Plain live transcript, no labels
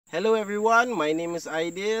Hello everyone, my name is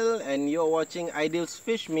Ideal and you're watching Ideal's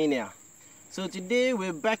Fish Mania. So today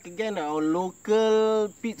we're back again at our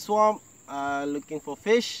local peat swamp looking for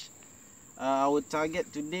fish. Our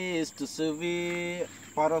target today is to survey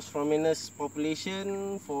parosphromenus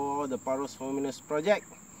population for the parosphromenus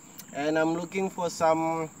project. And I'm looking for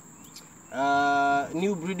some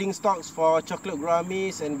new breeding stocks for chocolate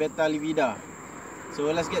gouramis and betta livida.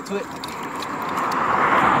 So let's get to it.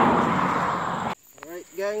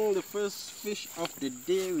 Gang, the first fish of the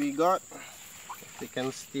day we got, if they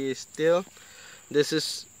can stay still, this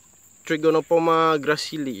is Trigonopoma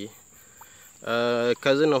gracili,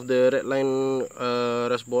 cousin of the redline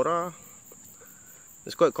rasbora.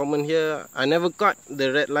 It's quite common here. I never caught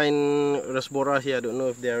the redline rasbora here. I don't know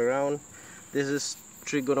if they're around. This is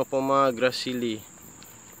Trigonopoma gracili.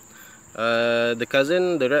 The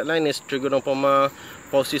cousin, the redline, is Trigonopoma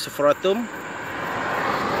paucisophratum.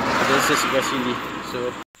 This is gracili. So,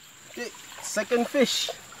 okay, second fish.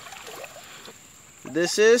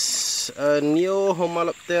 This is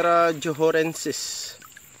Neohomaloptera johorensis.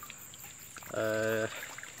 There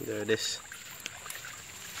it is.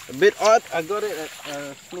 A bit odd. I got it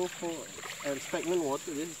at slow flow and stagnant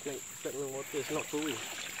water. This is stagnant water. It's not flowing.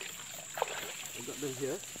 I got them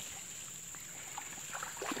here.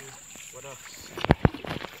 What else?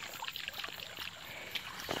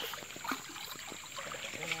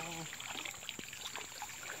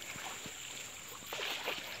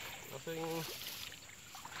 Nothing.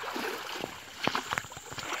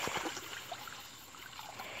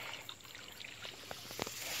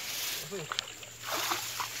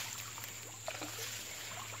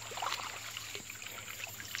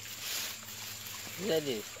 Is that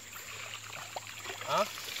it? Huh?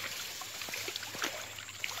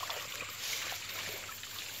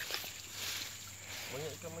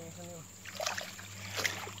 Banyak ikan main sana.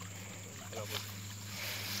 Kenapa?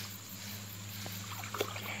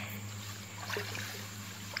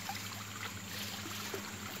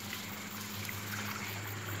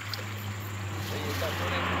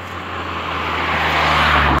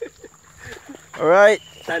 Alright,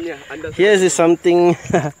 here's is something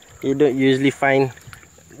you don't usually find.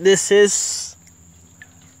 This is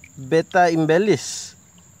betta imbellis.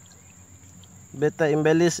 Betta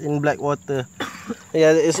imbellis in black water.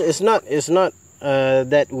 Yeah, it's not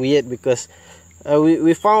that weird because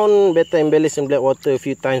we found betta imbellis in black water a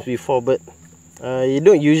few times before, but you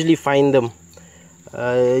don't usually find them.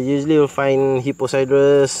 Usually you'll find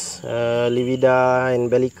Hipposidrus, livida, and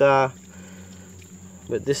bellica,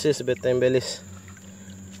 but this is betta imbellis.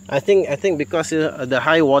 I think because the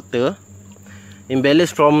high water,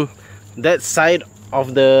 imbellis from that side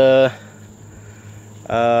of the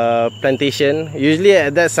plantation. Usually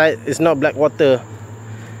at that side it's not black water.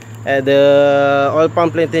 At the oil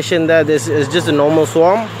palm plantation there, it's just a normal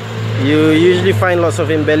swamp. You usually find lots of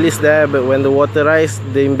imbellis there, but when the water rises,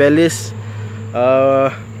 the imbellis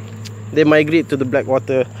they migrate to the black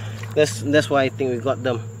water. That's why I think we got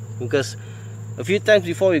them, because a few times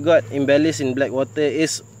before we got imbellis in black water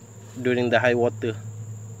is during the high water.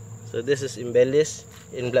 So this is imbellis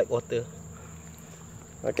in black water.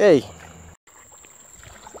 Okay.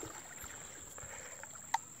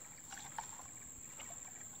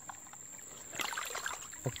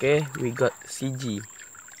 Okay, we got CG.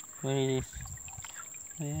 Where it is?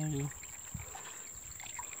 Where are you?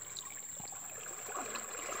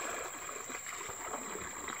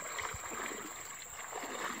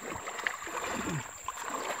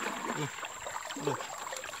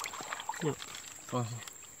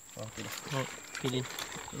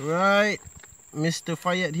 Right, Mr.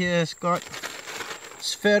 Fayette here has got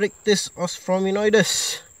Spherictis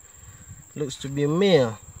osphromonoides. Looks to be a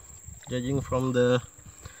male, judging from the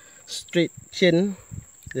straight chin.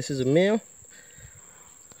 This is a male,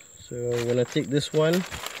 so I'm gonna take this one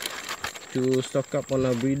to stock up on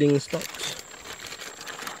our breeding stocks.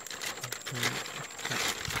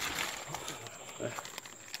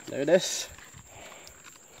 There it is.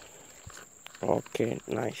 Okay,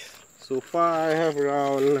 nice. So far I have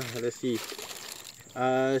around, let's see,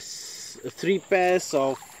 3 pairs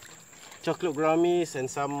of chocolate gouramis and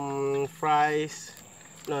some fries.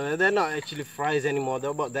 No, they're not actually fries anymore,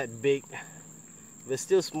 they're about that big. They're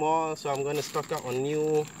still small, so I'm going to stock up on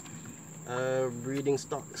new breeding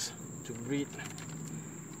stocks to breed.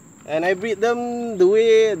 And I breed them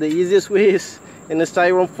the easiest way is in a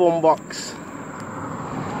styrofoam box.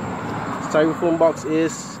 Styrofoam box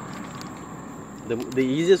is the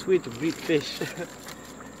easiest way to breed fish.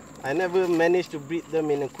 I never managed to breed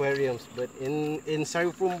them in aquariums, but in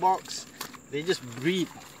styrofoam box they just breed.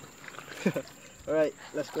 Alright,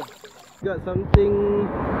 let's go. Got something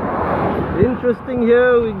Interesting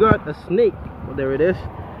here, we got a snake. Oh, there it is.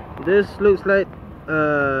 This looks like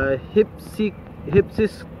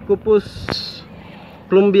Hypsiscopus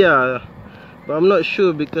plumbia, but I'm not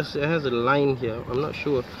sure because it has a line here. I'm not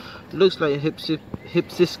sure. It looks like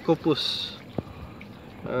Hypsiscopus.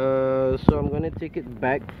 So I'm gonna take it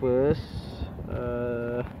back first.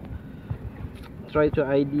 Try to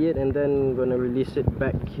ID it and then I'm gonna release it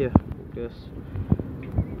back here because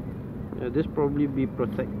this probably be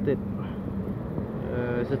protected.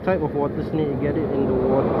 It's a type of water snake. You get it in the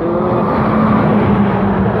water.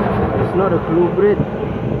 It's not a clubrid.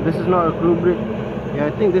 This is not a clubrid. Yeah,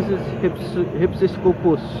 I think this is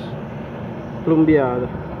Hypsiscopus plumbia.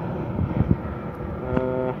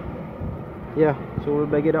 Yeah, so we'll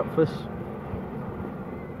bag it up first.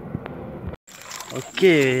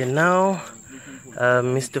 Okay, now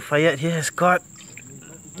Mr. Fayad here has got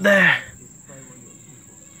there.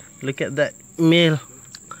 Look at that male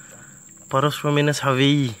parosphromenus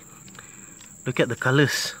harveyi. Look at the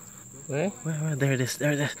colors. Where? There it is.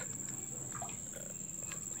 There it is.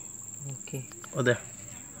 Okay. Oh, there.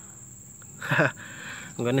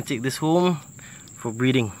 I'm gonna take this home for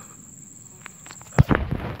breeding.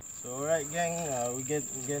 So alright, gang, we're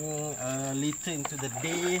getting later into the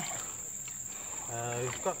day.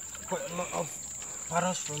 We've got quite a lot of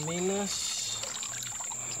parosphromenus.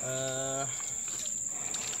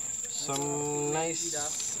 Some nice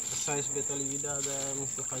size betta livida there.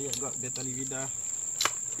 Mr. Fayad got betta livida.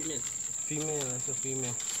 Female, that's a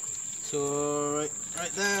female. So right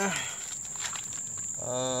there,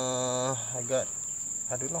 I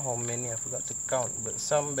don't know how many, I forgot to count, but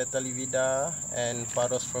some betta livida and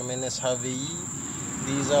parosphromenus harveyi.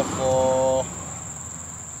 These are for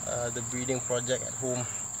the breeding project at home.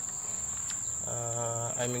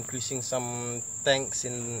 I'm increasing some tanks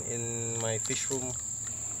in my fish room,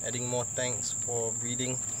 adding more tanks for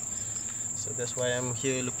breeding. So that's why I'm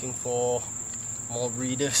here looking for more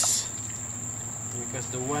breeders, because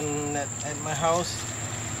the one at my house,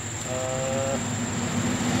 they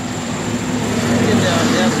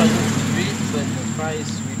are starting to breed, but the price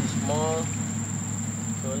is really small.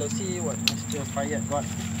 So let's see what Mr. Fayad got.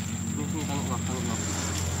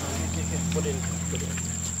 Okay, put it in.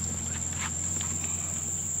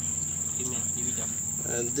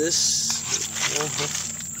 And this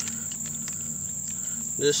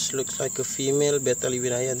looks like a female betta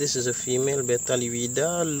livida. Yeah, this is a female betta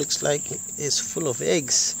livida. Looks like it's full of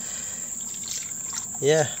eggs.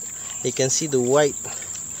 Yeah, you can see the white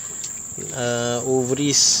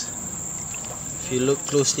ovaries. If you look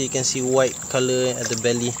closely, you can see white color at the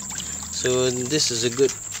belly. So this is a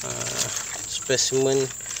good specimen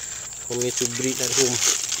for me to breed at home.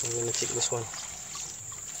 I'm gonna take this one.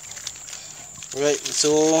 Right,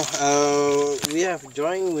 so we have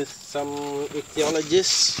joined with some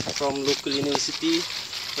ichthyologists from local university.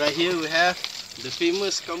 Right here we have the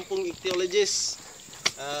famous kampung ichthyologist,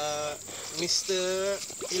 Mr.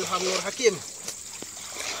 Ilham Nur Hakim.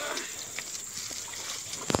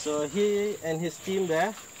 So he and his team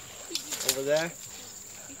there, over there,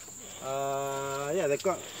 yeah, they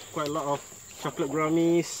got quite a lot of chocolate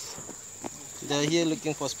gouramis. They're here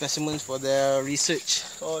looking for specimens for their research.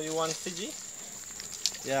 So you want Fiji?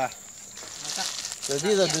 Yeah. So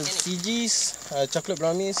these are the CGs, chocolate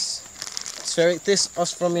gouramis, Spherictis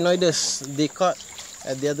ospromenoides. They caught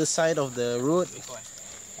at the other side of the road.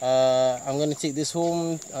 I'm going to take this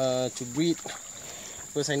home to breed.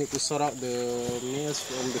 First I need to sort out the males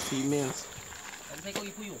from the females.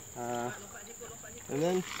 And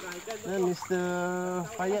then Mr.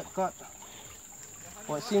 Fayad caught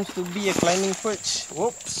what seems to be a climbing perch.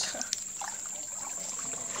 Whoops.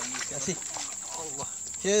 Let's see.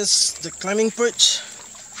 Here's the climbing perch,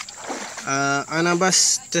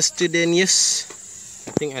 Anabas testudineus.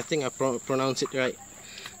 I think I pronounced it right.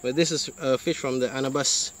 But this is a fish from the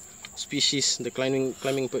Anabas species, the climbing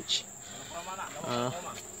perch.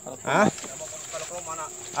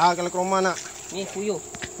 Kalau kroma nak. Ni puyuh.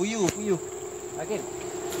 Okay.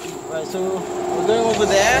 Right, so we're going over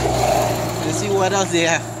there to see what else they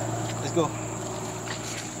have. Let's go.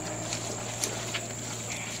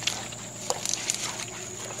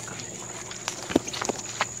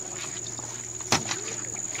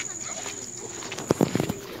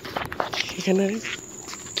 Kanan.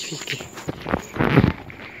 Okey.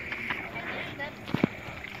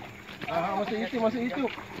 Masuk YouTube.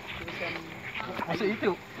 Okey.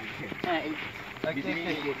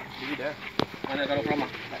 Mana kalau kelama?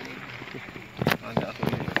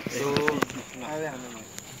 So,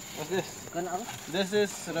 what's this? This is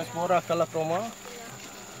Raspora calachroma.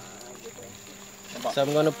 So I'm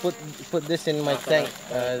gonna put this in my tank.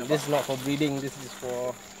 This is not for breeding. This is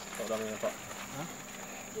for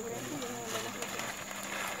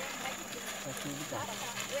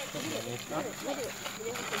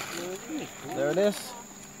There it is.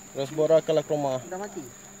 Rosbora calachroma.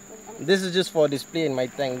 This is just for display in my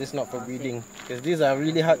tank. This is not for breeding, because these are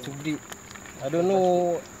really hard to breed. I don't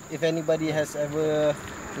know if anybody has ever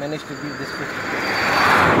managed to breed this fish.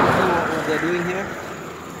 See what they're doing here.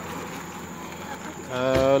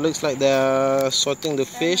 Looks like they're sorting the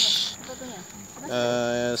fish,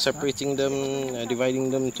 separating them, dividing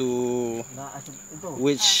them to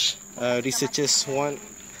which researchers want.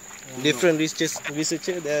 Different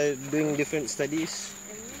researchers, they're doing different studies.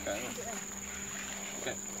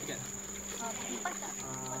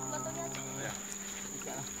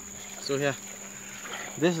 So yeah,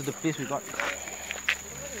 this is the fish we got.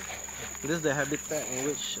 This is the habitat in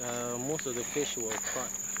which most of the fish were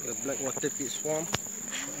caught. The blackwater pit swarm.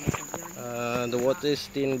 The water is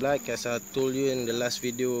stained black, as I told you in the last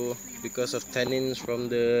video, because of tannins from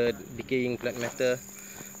the decaying plant matter.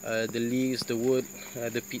 The leaves, the wood,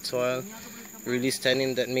 the peat soil release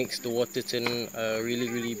tannin that makes the water turn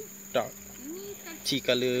really dark, tea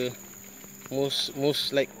color,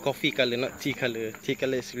 most like coffee color, not tea color. Tea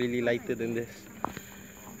color is really lighter than this.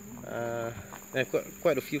 I've got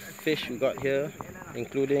quite a few fish we got here,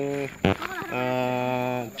 including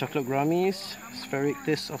chocolate gouramis,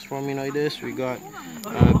 specimens, we got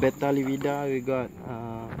betta, livida, we got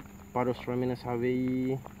parosphromenus,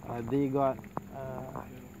 harveyi, they got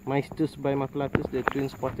Maestus bimaculatus, the twin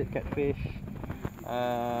spotted catfish,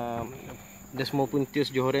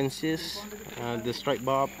 Desmopuntius johorensis, the striped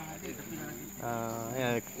barb.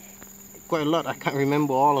 Yeah, quite a lot. I can't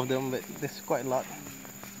remember all of them, but there's quite a lot.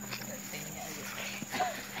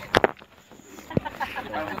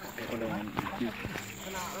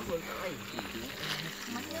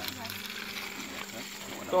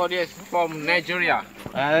 So this from Nigeria.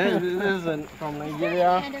 This is from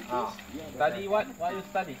Nigeria. Study what? What you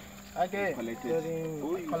study? Okay,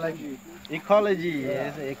 ecology.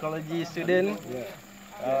 He's an ecology student.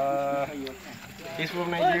 He's from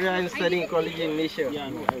Nigeria and studying ecology in Malaysia.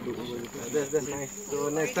 That's nice. So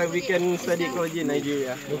next time we can study ecology in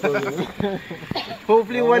Nigeria.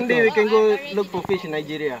 Hopefully one day we can go look for fish in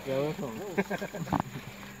Nigeria.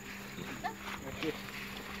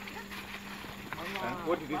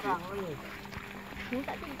 What did you do?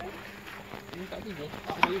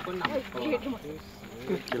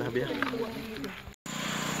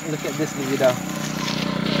 Look at this livida.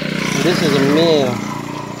 This is a male.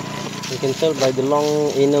 You can tell by the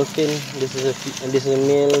long anal fin. This is a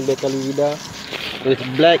male betta livida with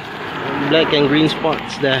black and green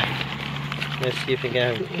spots there. Let's see if we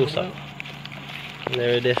can have a close up.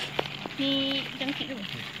 There it is.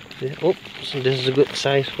 Oh, so this is a good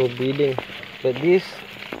size for breeding. But this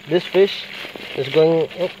fish is going.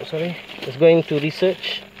 Oh, sorry. Is going to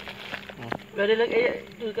research.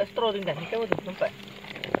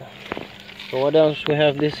 So what else we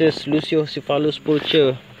have? This is Luciocephalus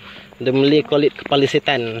pulcher. The Malay call it kepala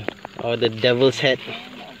setan or the devil's head.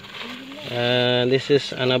 This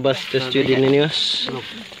is Anabas testudineus,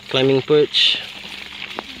 climbing perch.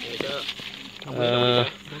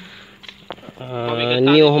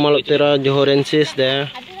 Neohomaloptera johorensis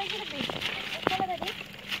there.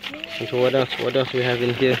 So what else we have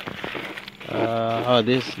in here? Oh,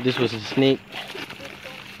 this was a snake.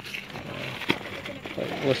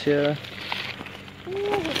 What's here?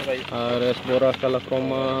 Rosbora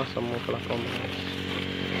calachroma, some more calachroma.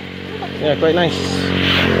 Yeah, quite nice.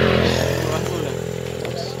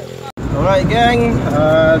 Alright gang,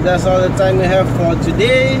 that's all the time we have for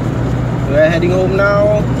today. We're heading home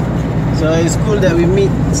now. So it's cool that we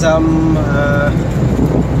meet some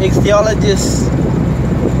ichthyologists,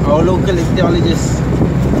 our local ichthyologists.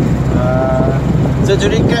 So to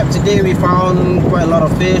recap, today we found quite a lot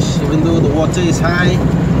of fish, even though the water is high.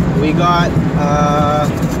 We got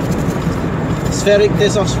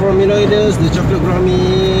Spherictis, the chocolate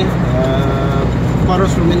gourami,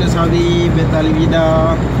 parosphromenus harveyi, betta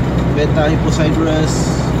livida, betta hipposidrus,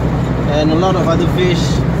 and a lot of other fish.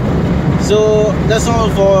 So that's all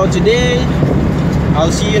for today.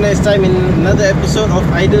 I'll see you next time in another episode of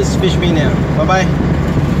Ida's Fish Mania. Bye bye.